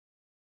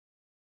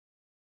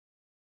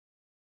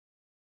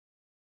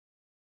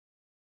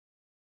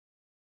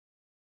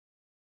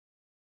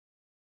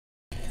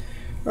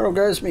Hello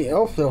guys, me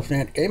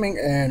ElfNet Gaming,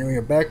 and we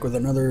are back with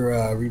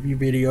another review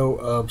video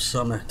of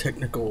some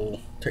technology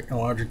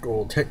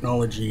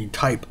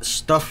type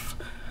stuff.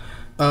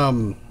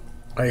 I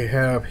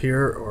have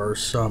here are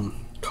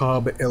some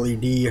COB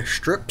LED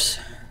strips.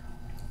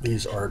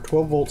 These are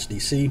 12 volts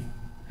DC.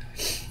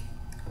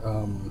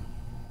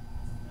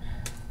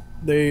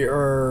 They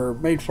are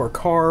made for a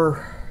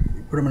car.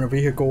 You put them in a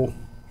vehicle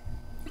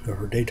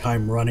or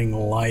daytime running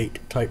light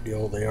type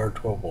deal. They are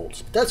 12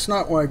 volts. But that's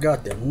not why I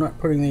got them. I'm not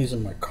putting these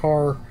in my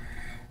car.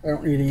 I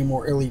don't need any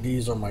more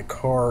LEDs on my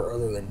car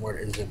other than what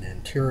is in the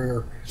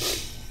interior.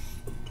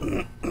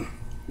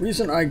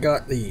 Reason I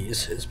got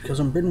these is because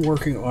I've been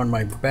working on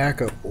my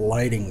backup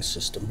lighting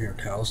system here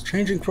at house,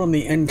 changing from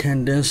the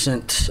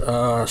incandescent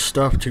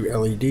stuff to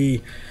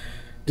LED,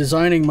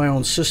 designing my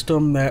own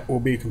system that will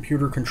be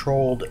computer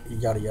controlled,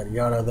 yada yada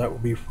yada. That will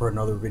be for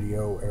another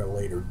video at a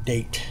later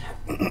date.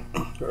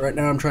 But right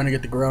now I'm trying to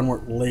get the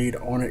groundwork laid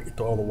on it, get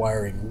all the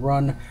wiring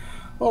run,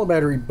 all the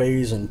battery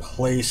bays in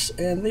place,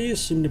 and these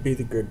seem to be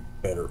the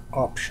better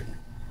option.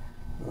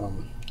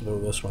 Though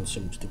this one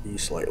seems to be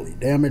slightly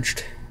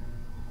damaged.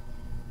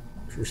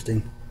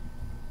 Interesting.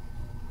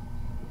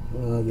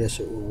 I guess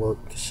it will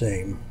work the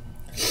same.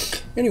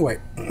 Anyway,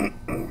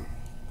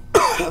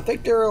 I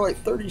think there are like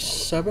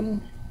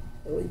 37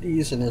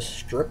 LEDs in this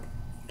strip,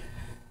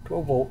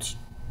 12 volts.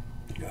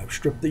 I've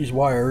stripped these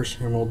wires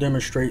and we'll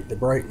demonstrate the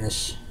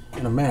brightness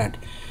in a minute.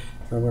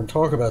 I'm going to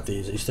talk about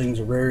these. These things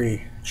are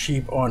very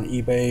cheap on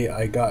eBay.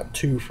 I got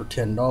 2 for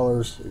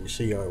 $10. You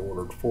see I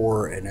ordered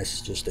 4, and this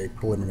is just a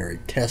preliminary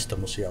test,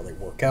 and we'll see how they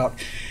work out.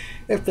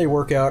 If they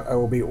work out, I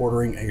will be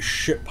ordering a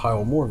shit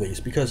pile more of these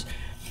because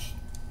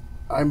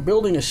I'm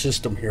building a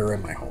system here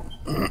in my home.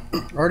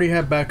 I already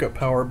have backup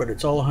power, but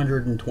it's all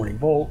 120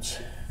 volts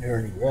here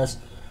in the US.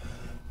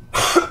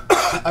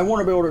 I want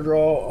to be able to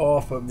draw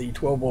off of the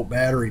 12 volt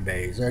battery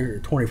bays. They're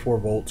 24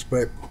 volts,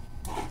 but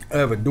I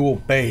have a dual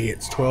bay.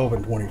 It's 12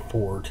 and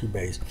 24, 2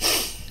 bays.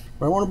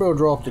 But I want to be able to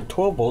draw up to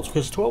 12 volts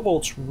because 12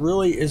 volts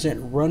really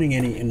isn't running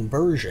any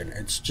inversion.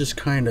 It's just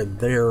kind of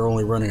there,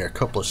 only running a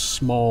couple of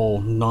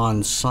small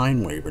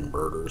non-sine wave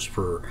inverters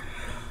for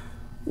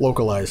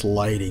localized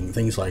lighting,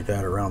 things like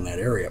that around that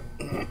area.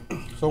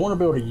 So I want to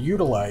be able to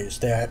utilize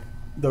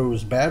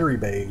those battery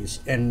bays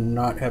and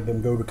not have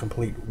them go to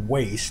complete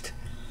waste.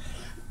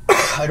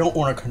 I don't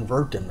want to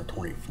convert them to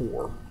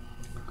 24.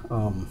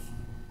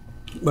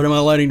 But in my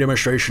lighting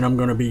demonstration, I'm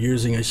going to be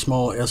using a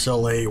small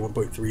SLA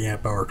 1.3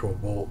 amp hour 12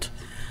 volt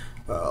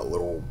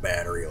little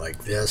battery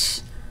like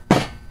this.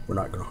 We're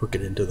not going to hook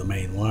it into the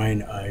main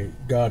line. I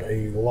got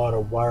a lot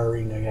of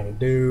wiring I got to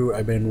do.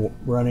 I've been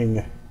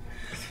running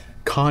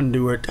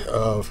conduit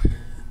of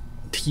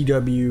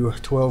TW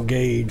 12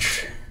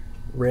 gauge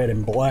red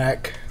and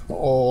black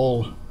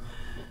all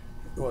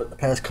the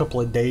past couple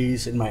of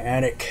days in my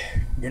attic,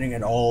 getting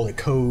it all the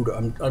code.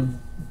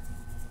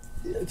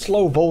 It's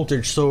low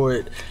voltage, so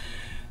it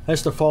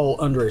has to fall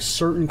under a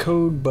certain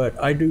code, but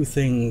I do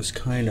things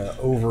kind of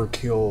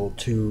overkill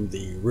to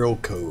the real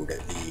code,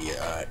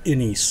 the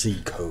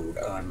NEC code.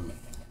 I'm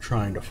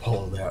trying to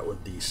follow that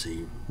with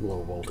DC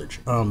low voltage.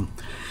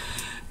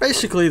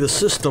 Basically, the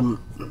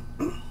system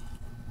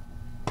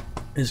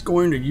is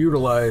going to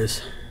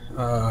utilize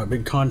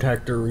big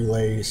contactor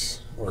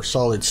relays or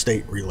solid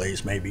state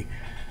relays, maybe.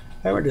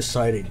 I haven't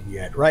decided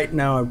yet. Right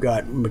now I've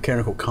got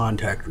mechanical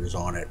contactors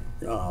on it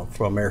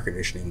from air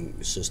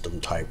conditioning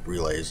system type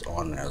relays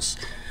on this.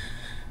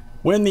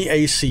 When the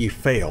AC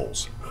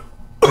fails,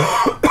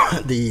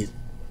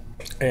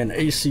 an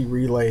AC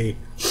relay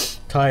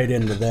tied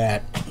into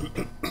that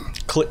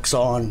clicks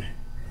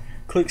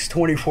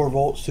 24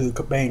 volts to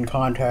the main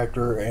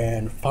contactor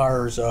and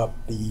fires up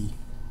the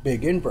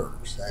big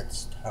inverters.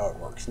 That's how it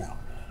works now.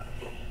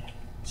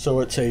 So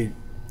it's a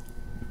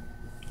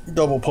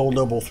double pole,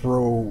 double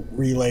throw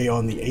relay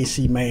on the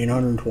AC main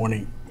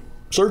 120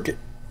 circuit.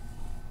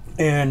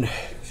 And,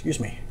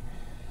 excuse me,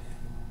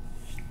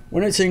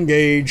 when it's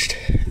engaged,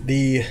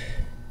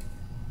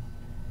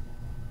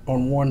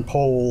 on one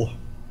pole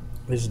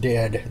is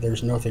dead.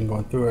 There's nothing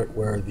going through it,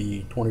 where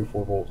the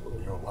 24 volts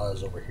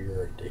lies over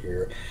here to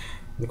here.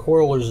 The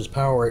coil loses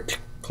power, it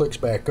clicks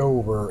back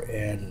over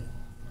and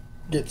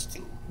gets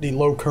the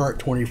low current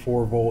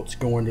 24 volts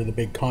going to the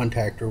big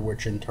contactor,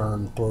 which in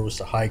turn throws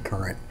the high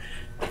current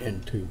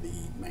into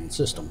the main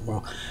system.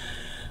 Well,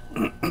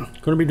 going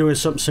to be doing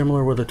something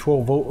similar with a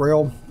 12 volt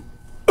rail,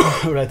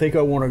 but I think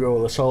I want to go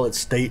with a solid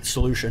state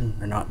solution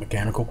and not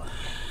mechanical.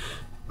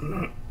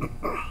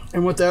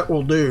 And what that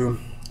will do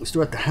is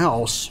do at the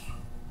house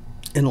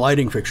in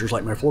lighting fixtures,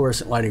 like my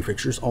fluorescent lighting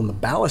fixtures, on the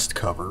ballast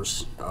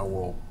covers, I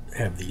will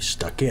have these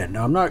stuck in.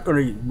 Now I'm not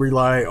going to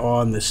rely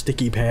on the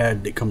sticky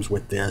pad that comes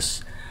with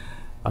this.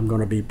 I'm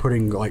going to be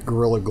putting like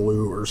Gorilla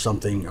Glue or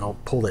something. I'll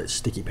pull that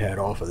sticky pad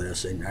off of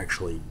this and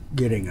actually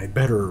getting a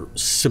better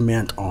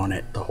cement on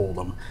it to hold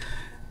them,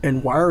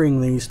 and wiring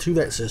these to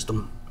that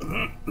system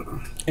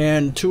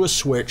and to a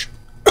switch.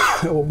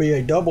 It will be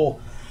a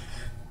double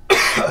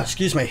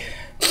excuse me,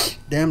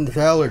 damn, the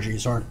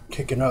allergies aren't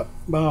kicking up.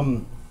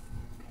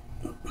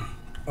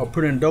 I'll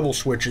put in double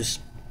switches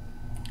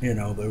You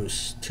know,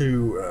 those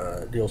two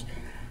deals,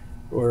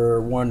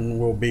 where one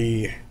will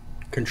be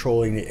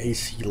controlling the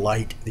AC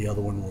light, the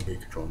other one will be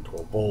controlling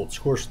 12 volts.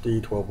 Of course,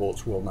 the 12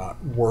 volts will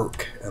not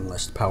work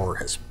unless the power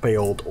has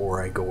failed,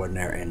 or I go in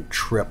there and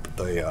trip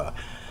the,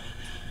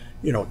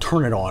 you know,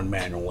 turn it on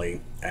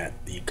manually at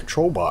the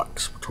control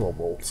box for 12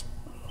 volts.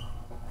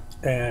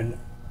 And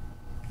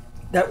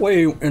that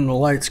way, when the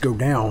lights go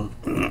down,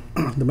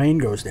 the main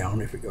goes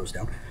down, if it goes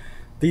down,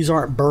 these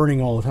aren't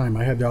burning all the time.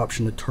 I have the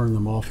option to turn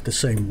them off at the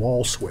same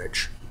wall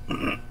switch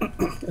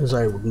as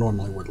I would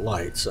normally with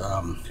lights.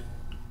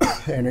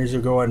 And these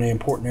will go in the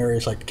important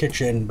areas like the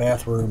kitchen,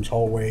 bathrooms,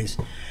 hallways,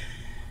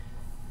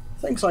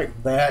 things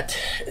like that.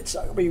 It's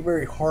not going to be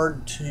very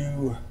hard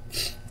to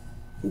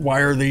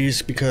wire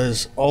these,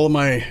 because all of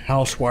my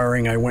house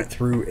wiring I went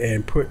through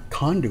and put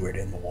conduit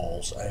in the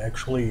walls. I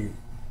actually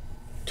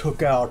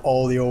took out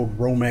all the old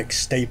Romex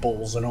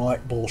staples and all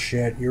that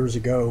bullshit years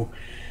ago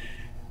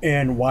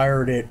and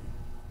wired it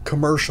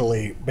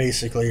commercially,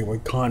 basically,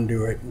 with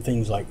conduit and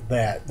things like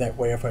that. That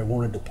way, if I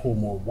wanted to pull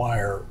more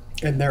wire,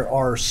 and there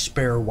are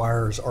spare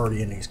wires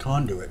already in these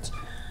conduits,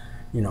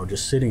 you know,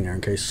 just sitting there in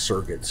case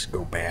circuits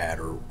go bad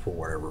or for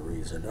whatever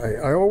reason.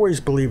 I always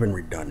believe in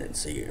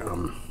redundancy,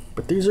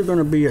 but these are going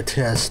to be a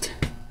test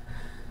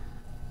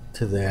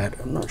to that.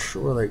 I'm not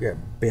sure they got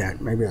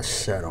bent. Maybe I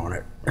sat on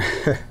it.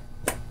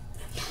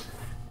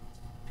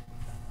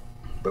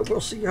 But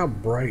we'll see how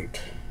bright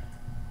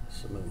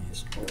some of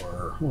these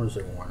are. Where's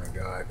the one I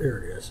got?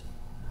 There it is.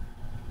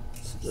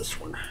 It's this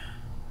one.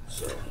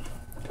 So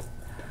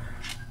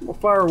we'll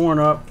fire one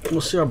up.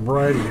 We'll see how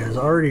bright it is.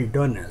 I already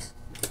done this,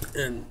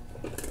 and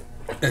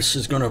this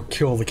is gonna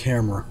kill the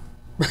camera.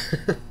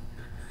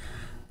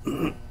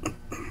 Well,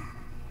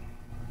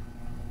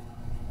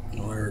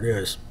 there it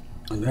is,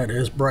 and that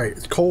is bright.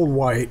 It's cold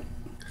white.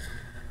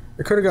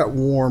 It could have got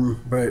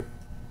warm, but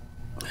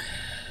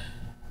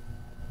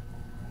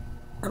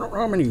I don't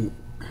know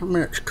how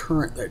much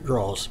current that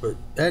draws, but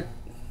that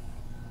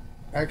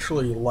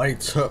actually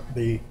lights up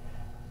the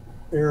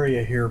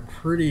area here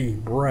pretty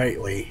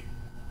brightly.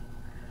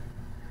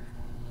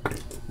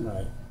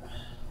 Alright,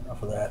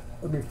 enough of that.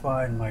 Let me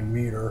find my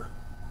meter.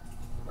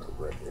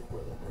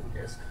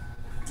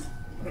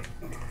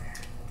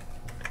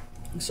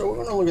 So we're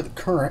going to look at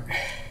the current.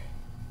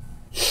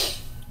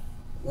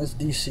 That's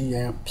DC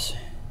amps.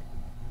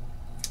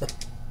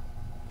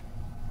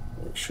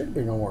 It should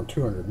be no more than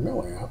 200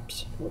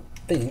 milliamps, I would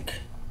think.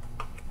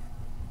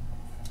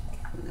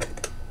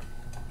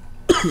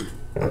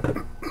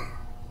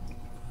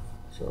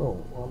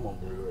 So what I'm going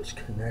to do is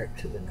connect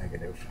to the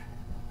negative.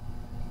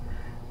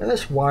 And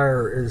this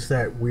wire is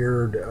that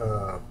weird,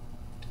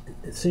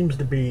 it seems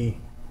to be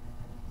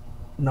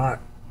not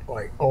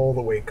like all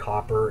the way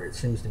copper. It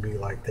seems to be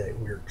like that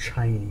weird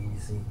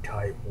Chinese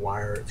type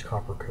wire. It's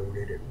copper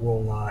coated. It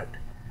will not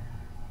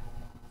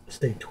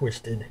stay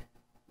twisted.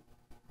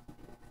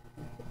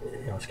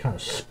 You know, it's kind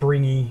of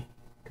springy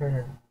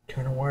kind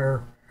of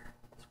wire.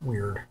 It's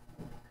weird.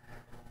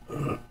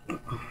 Anyway,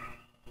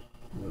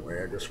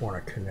 I just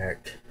want to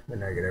connect the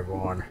negative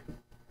on,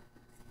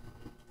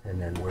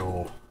 and then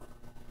we'll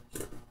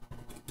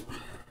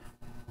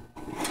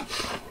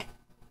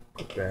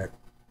put that,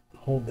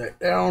 hold that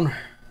down.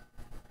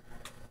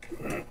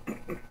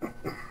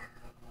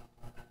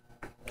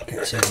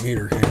 Can't see the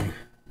meter, can you?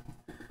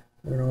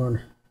 Put it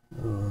on.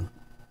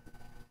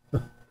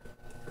 How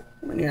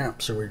many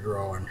amps are we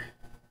drawing?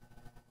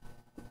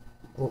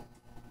 Oh,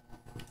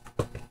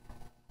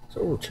 it's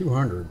over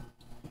 200.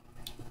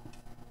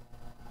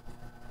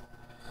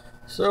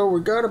 So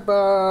we got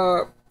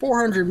about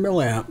 400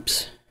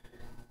 milliamps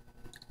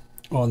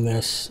on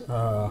this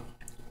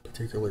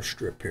particular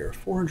strip here.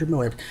 400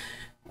 milliamps.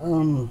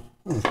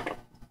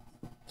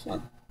 It's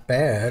not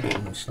bad,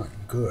 and it's not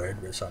good,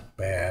 but it's not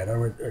bad. I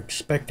was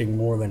expecting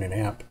more than an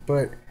amp,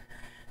 but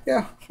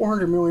yeah,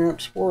 400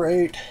 milliamps,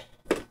 4.8,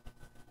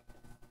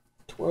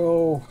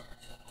 12,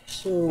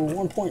 so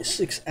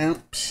 1.6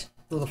 amps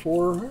for the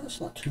 4. That's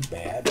not too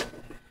bad.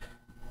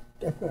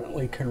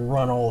 Definitely can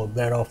run all of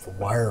that off the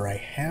wire I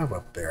have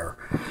up there.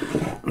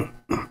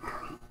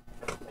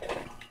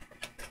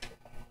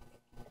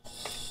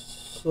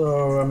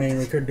 So, I mean,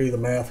 we could do the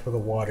math for the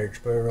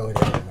wattage, but it really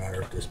doesn't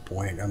matter at this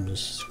point. I'm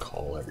just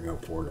calling it, you know,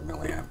 400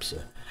 milliamps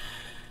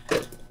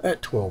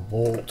at 12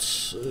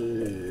 volts.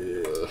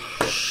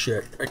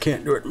 Shit, I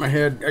can't do it in my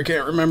head. I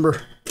can't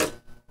remember.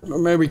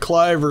 Maybe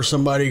Clive or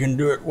somebody can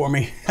do it for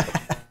me.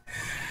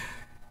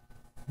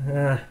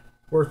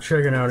 Worth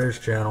checking out his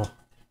channel.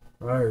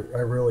 I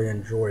really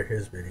enjoy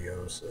his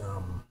videos.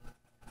 Run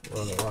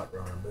a lot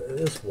running, but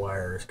this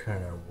wire is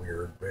kind of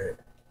weird, but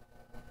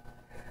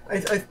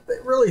I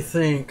really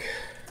think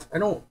I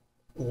don't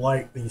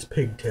like these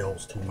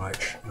pigtails too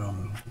much.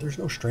 There's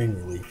no strain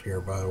relief here,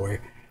 by the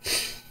way,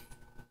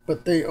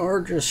 but they are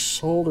just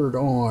soldered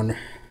on.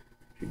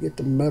 If you get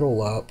the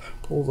metal up,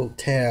 pull the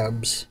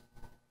tabs,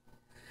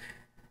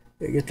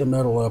 you get the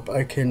metal up,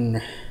 I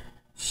can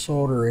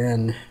solder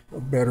in a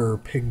better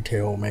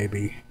pigtail,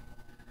 maybe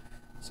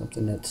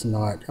something that's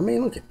not, I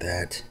mean, look at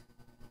that.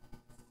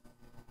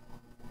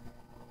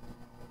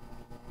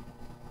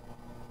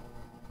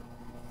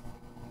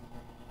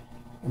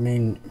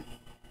 mean,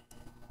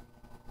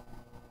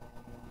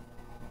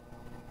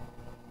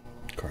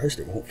 Christ,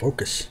 it won't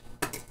focus.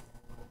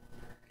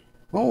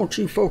 Why won't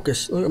you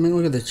focus? Look, I mean,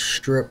 look at this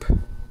strip.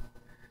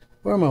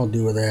 What am I gonna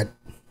do with that?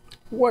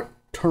 What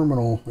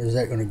terminal is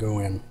that gonna go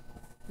in?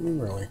 I mean,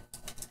 really.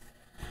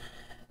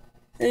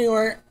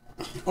 Anyway,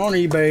 on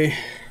eBay,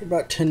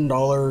 about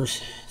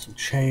 $10, some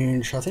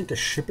change. I think the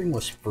shipping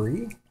was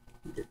free.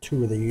 You get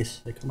 2 of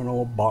these. They come in a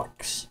little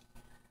box.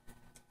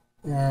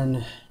 And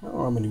I don't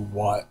know how many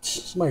watts.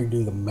 Somebody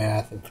do the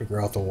math and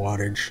figure out the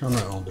wattage. I'm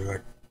not gonna do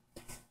it.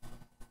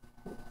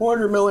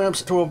 100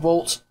 milliamps, 12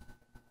 volts.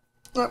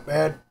 Not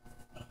bad.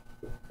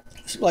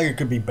 Seems like it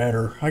could be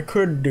better. I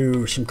could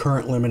do some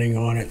current limiting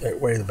on it. That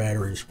way the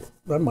batteries,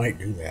 I might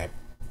do that.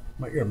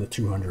 Might get them to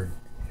 200.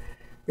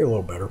 Get a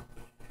little better.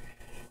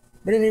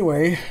 But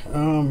anyway,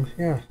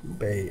 yeah,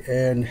 eBay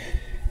and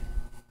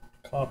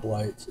COB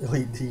lights,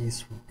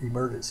 LEDs,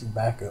 emergency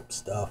backup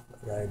stuff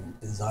that I'm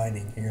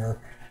designing here.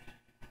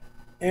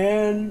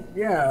 And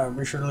yeah,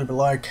 be sure to leave a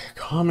like,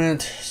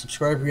 comment,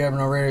 subscribe if you haven't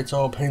already. It's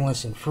all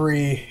painless and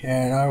free.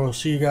 And I will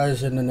see you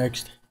guys in the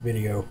next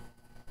video.